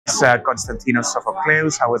Constantinos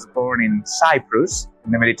Sofocleous. I was born in Cyprus,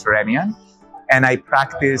 in the Mediterranean, and I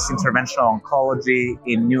practice interventional oncology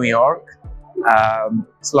in New York,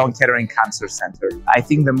 Sloan Kettering Cancer Center. I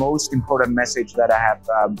think the most important message that I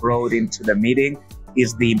have brought into the meeting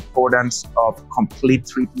is the importance of complete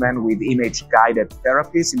treatment with image-guided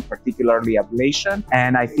therapies, in particularly ablation.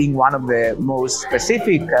 And I think one of the most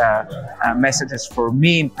specific messages for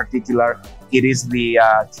me in particular, it is the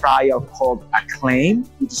trial called Acclaim,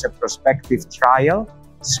 which is a prospective trial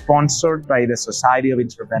sponsored by the Society of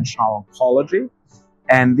Interventional Oncology.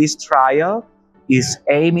 And this trial is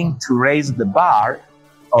aiming to raise the bar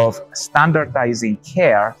of standardizing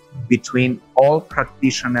care between all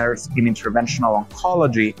practitioners in interventional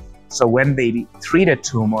oncology. So when they treat a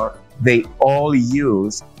tumor, they all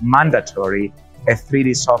use mandatory a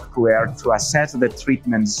 3D software to assess the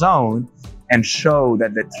treatment zone and show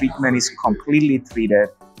that the treatment is completely treated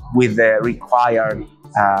with the required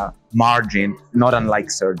margin, not unlike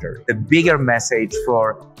surgery. The bigger message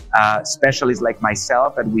for specialists like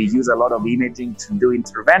myself, that we use a lot of imaging to do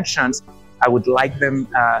interventions, I would like them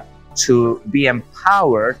to be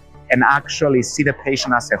empowered and actually see the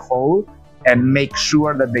patient as a whole and make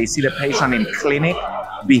sure that they see the patient in clinic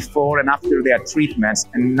before and after their treatments,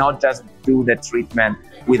 and not just do the treatment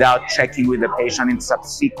without checking with the patient in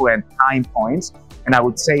subsequent time points. And I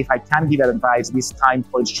would say, if I can give advice, these time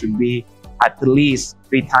points should be at least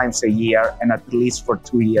 3 times a year and at least for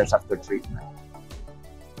 2 years after treatment.